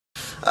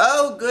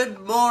Oh, good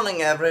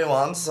morning,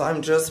 everyone. So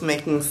I'm just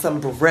making some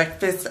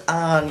breakfast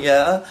on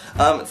ya.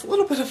 It's a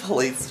little bit of a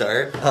late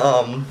start.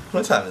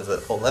 What time is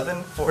it?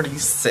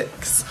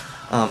 11:46.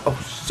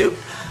 Oh shoot.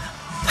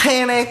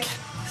 Panic.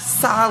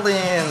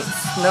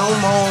 Silence. No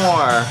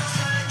more.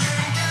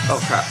 Oh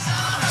crap.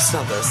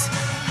 Stop this.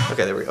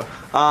 Okay, there we go.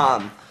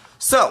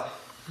 So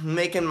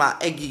making my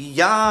eggy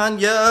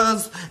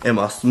yanyas and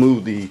my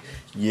smoothie.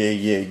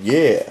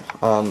 Yeah.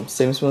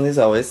 Same smoothie as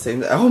always.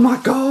 Same. Oh my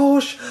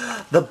gosh,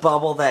 the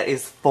bubble that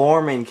is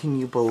forming. Can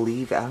you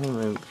believe it? I don't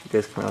know if you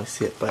guys can really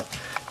see it, but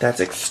that's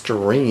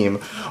extreme.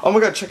 Oh my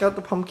god, check out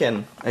the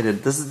pumpkin. I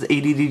did. This is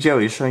ADD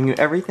Joey showing you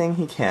everything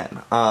he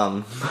can.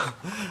 I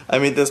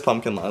made this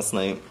pumpkin last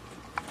night.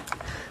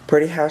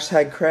 Pretty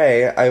hashtag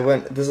cray.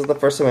 This is the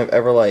first time I've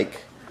ever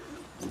like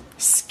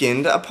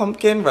skinned a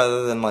pumpkin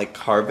rather than like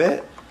carve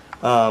it.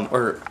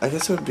 Or I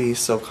guess it would be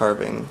still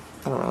carving.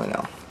 I don't really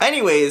know.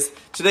 Anyways,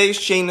 today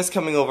Shane is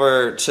coming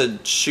over to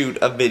shoot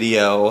a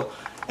video,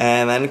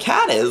 and then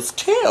Kat is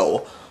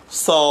too.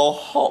 So,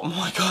 oh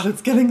my god,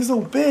 it's getting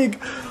so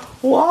big.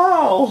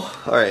 Wow.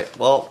 Alright,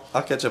 well,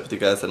 I'll catch up with you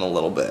guys in a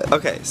little bit.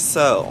 Okay,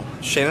 so,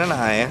 Shane and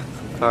I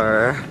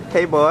are,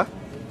 hey boy.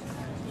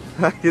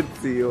 I can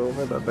see you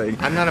over the thing.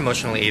 I'm not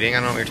emotionally eating, I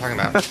don't know what you're talking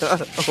about.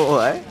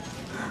 What?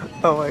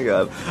 Oh my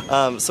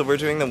god. So we're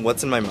doing the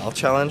What's in My Mouth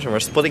challenge, and we're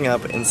splitting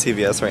up in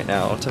CVS right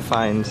now to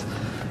find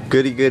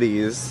goody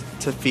goodies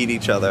to feed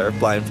each other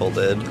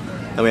blindfolded,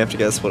 and we have to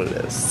guess what it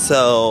is.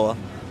 So,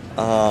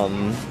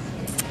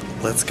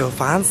 let's go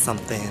find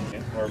something.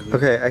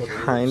 Okay, I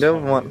kind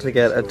of want to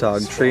get a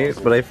dog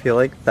treat, but I feel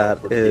like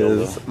that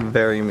is a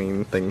very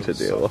mean thing to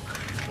do.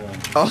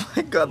 Oh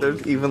my god,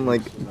 there's even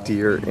like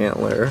deer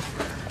antler.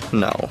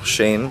 No,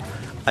 Shane,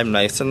 I'm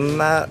nicer than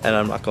that, and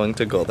I'm not going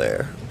to go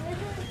there.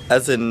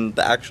 As in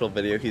the actual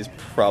video, he's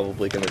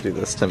probably gonna do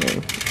this to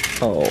me.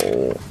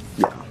 Oh,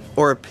 yeah.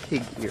 Or a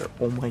pig ear.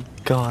 Oh my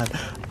god.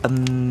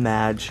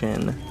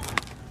 Imagine.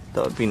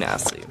 That would be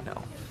nasty.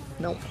 No.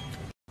 Nope.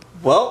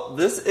 Well,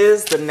 this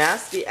is the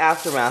nasty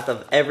aftermath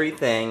of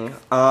everything.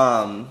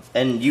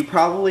 And you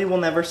probably will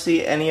never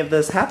see any of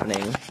this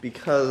happening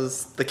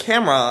because the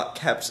camera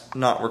kept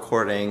not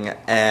recording,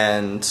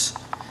 and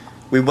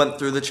we went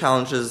through the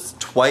challenges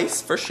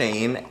twice for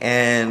Shane,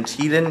 and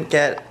he didn't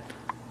get,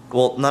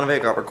 well, none of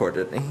it got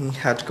recorded, and he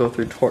had to go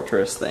through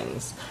torturous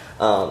things.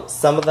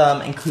 Some of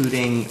them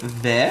including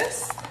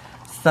this,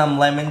 some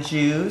lemon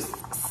juice,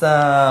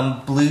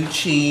 some blue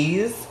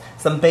cheese,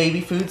 some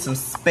baby food, some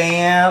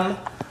Spam.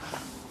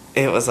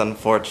 It was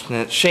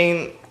unfortunate.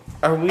 Shane,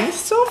 are we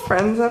still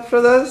friends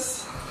after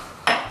this?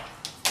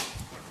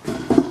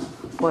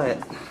 What?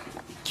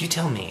 You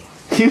tell me.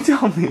 You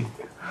tell me.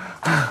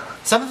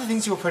 Some of the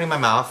things you were putting in my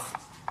mouth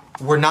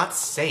were not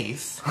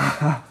safe.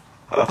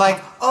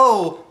 Like,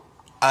 oh,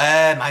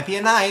 might be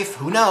a knife,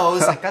 who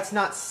knows? Like, that's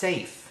not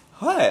safe.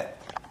 What?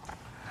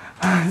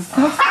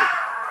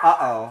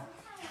 Uh-oh.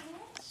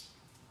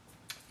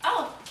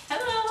 Oh,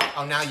 hello.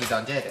 Oh, now you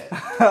done did it.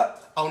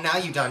 Oh, now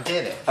you done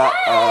did it.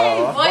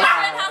 Hey,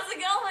 boyfriend, how's it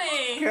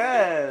going?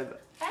 Good.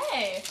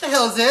 Hey. What the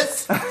hell is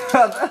this? What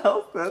the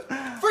hell is this?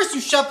 First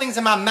you shove things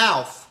in my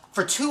mouth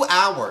for 2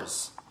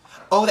 hours.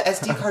 Oh, the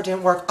SD card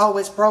didn't work. Oh,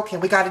 it's broken.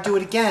 We gotta do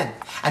it again.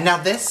 And now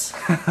this?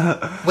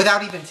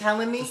 Without even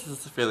telling me? This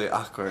is really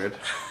awkward.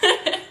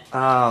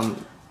 I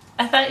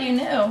thought you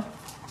knew.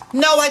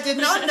 No, I did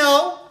not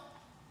know.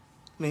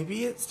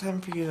 Maybe it's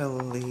time for you to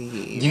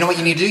leave. You know what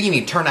you need to do? You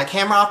need to turn that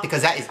camera off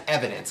because that is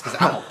evidence. Because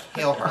I'm gonna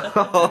kill her.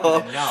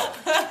 No,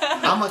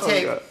 I'm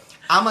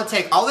gonna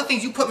take all the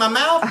things you put in my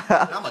mouth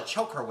and I'm gonna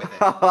choke her with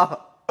it.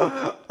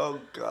 Oh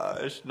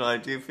gosh, no, I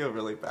do feel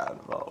really bad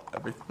about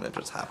everything that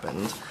just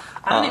happened.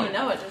 I don't even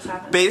know what just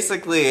happened.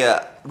 Basically,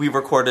 we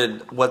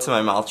recorded What's in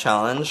My Mouth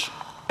challenge,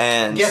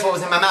 and guess what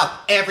was in my mouth?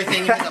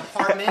 Everything in his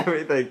apartment.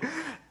 Everything.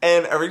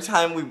 And every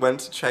time we went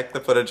to check the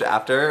footage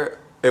after,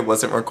 it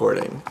wasn't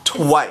recording.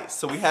 Twice.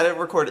 So we had it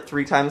recorded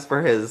 3 times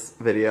for his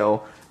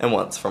video and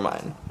once for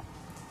mine.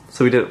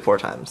 So we did it 4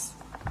 times.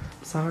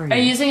 Sorry. Are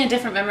you using a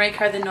different memory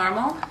card than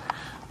normal?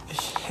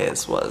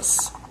 His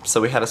was.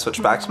 So we had to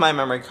switch back to my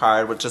memory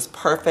card, which is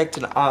perfect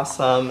and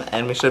awesome,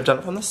 and we should have done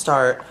it from the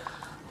start.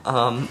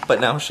 But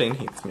now Shane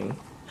hates me.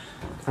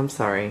 I'm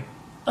sorry.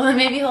 Well, then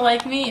maybe he'll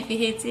like me if he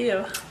hates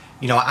you.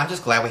 You know what, I'm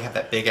just glad we have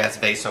that big ass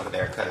vase over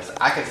there because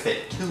I could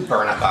fit 2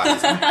 burn-up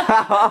bodies.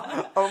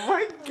 Oh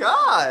my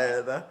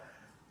god!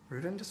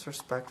 Rude and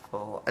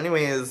disrespectful.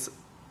 Anyways,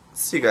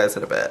 see you guys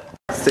in a bit.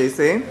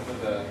 Stacy?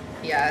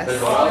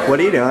 Yes. What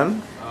are you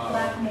doing?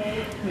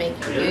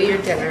 Making you your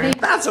dinner.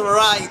 That's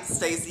right,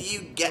 Stacy.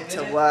 You get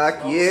to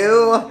work.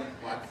 You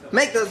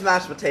make those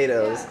mashed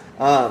potatoes.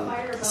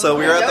 So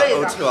we were at the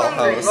O2L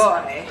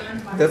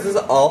house. This is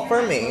all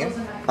for me.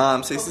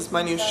 Stacy's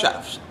my new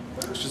chef.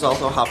 She's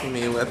also helping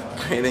me with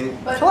creating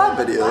collab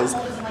videos.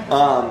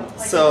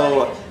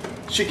 So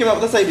she came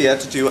up with this idea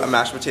to do a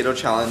mashed potato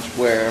challenge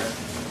where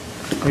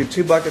we have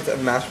 2 buckets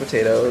of mashed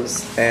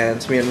potatoes,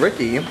 and me and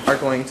Ricky are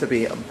going to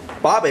be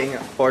bobbing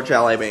for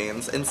jelly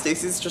beans, and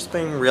Stacy's just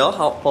being real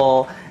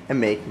helpful and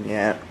making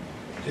it.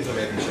 She's a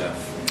amazing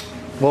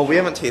chef. Well, we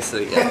haven't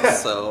tasted it yet,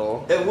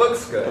 so. It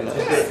looks good. I'm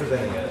just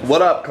presenting it.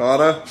 What up,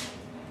 Connor?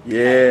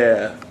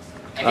 Yeah.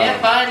 I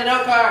can't find the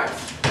note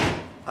cards.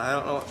 I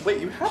don't know. Wait,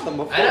 you had them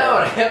before. I know,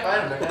 I can't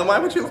find them. Well, then why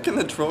would you look in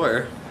the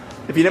drawer?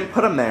 If you didn't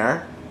put them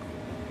there.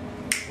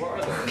 Where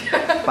are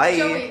they? Bye.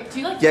 Joey, do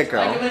you like Yeah,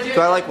 girl. Like Do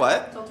I like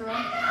what? Totoro?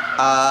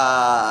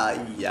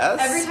 Yes.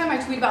 Every time I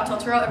tweet about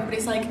Totoro,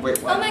 everybody's like,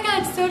 Wait, what? oh my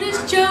god, so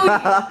does Joey.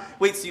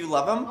 Wait, so you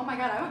love him? Oh my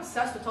god, I'm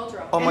obsessed with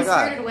Totoro. Oh my and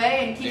God. Spirited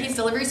Away and Kiki's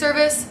Delivery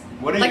Service.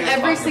 What are you like guys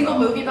every talking single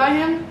about? movie by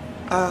him.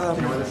 Do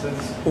you know what this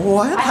is?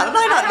 What? How did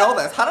I not know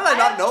this? How did I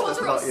not have know this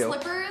Totoro about you?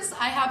 slippers.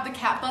 I have the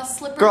cat bus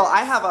slippers. Girl,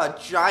 I have a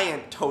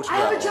giant Totoro. I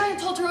have a giant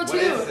Totoro too.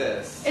 What is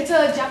this? It's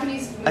a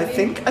Japanese movie. I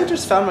think I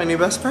just found my new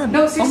best friend.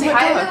 No, seriously, oh my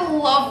God. I'm in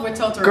love with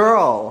Totoro.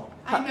 Girl.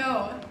 I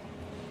know.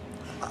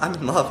 I'm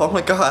in love. Oh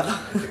my God.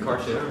 It's a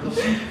cartoon.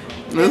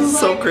 This is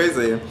so like-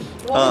 crazy.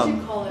 What would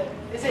you call it?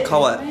 Is it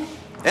Call anime?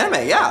 it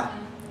anime, yeah.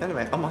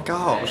 Anime. Oh my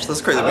gosh, this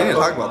is crazy. We need to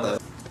talk about this.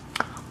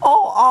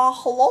 Oh,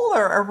 hello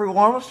there,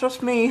 everyone. It's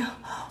just me,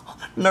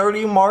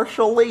 nerdy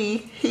Marshall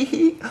Lee.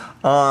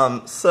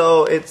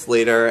 So it's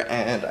later,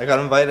 and I got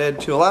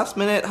invited to a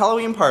last-minute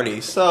Halloween party.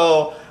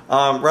 So,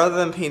 rather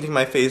than painting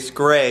my face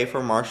gray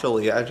for Marshall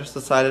Lee, I just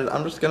decided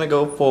I'm just gonna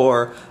go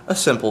for a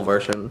simple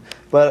version.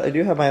 But I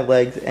do have my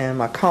legs and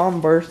my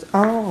Converse.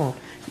 Oh,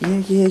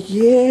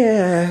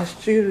 yeah.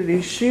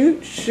 Shootity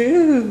shoot.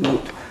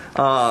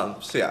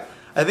 So yeah,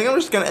 I think I'm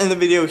just gonna end the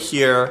video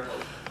here.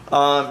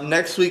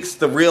 Next week's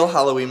the real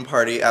Halloween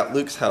party at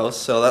Luke's house,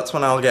 so that's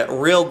when I'll get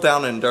real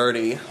down and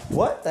dirty.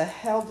 What the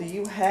hell do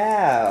you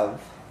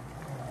have?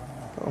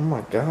 Oh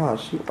my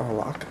gosh, you are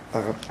like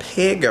a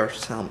pig or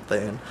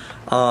something.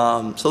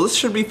 So this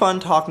should be fun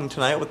talking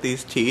tonight with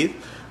these teeth.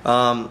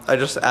 I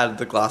just added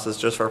the glasses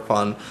just for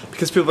fun,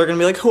 because people are gonna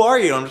be like, who are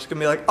you? I'm just gonna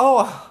be like,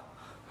 oh,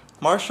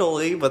 Marshall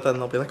Lee, but then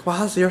they'll be like, well,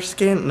 how's your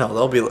skin? No,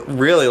 they'll be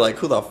really like,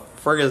 who the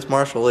frig is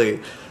Marshall Lee?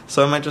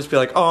 So I might just be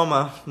like, oh, I'm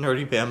a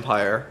nerdy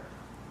vampire,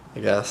 I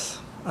guess.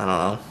 I don't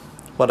know.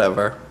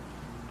 Whatever.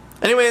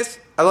 Anyways,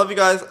 I love you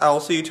guys. I will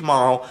see you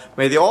tomorrow.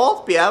 May the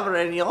odds be ever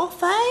in your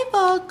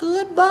favor.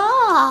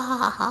 Goodbye,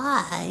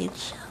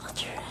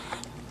 children.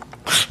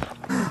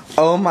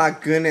 Oh my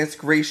goodness,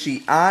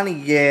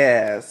 Graceffa,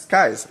 yes.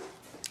 Guys,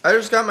 I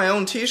just got my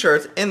own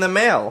t-shirts in the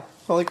mail.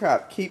 Holy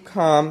crap. Keep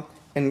calm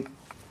and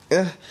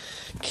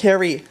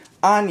carry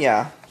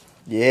Anya.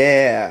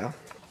 Yeah.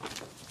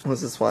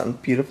 What's this one?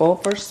 Beautiful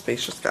for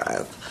spacious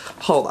guys.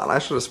 Hold on, I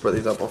should have spread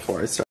these up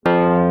before I start.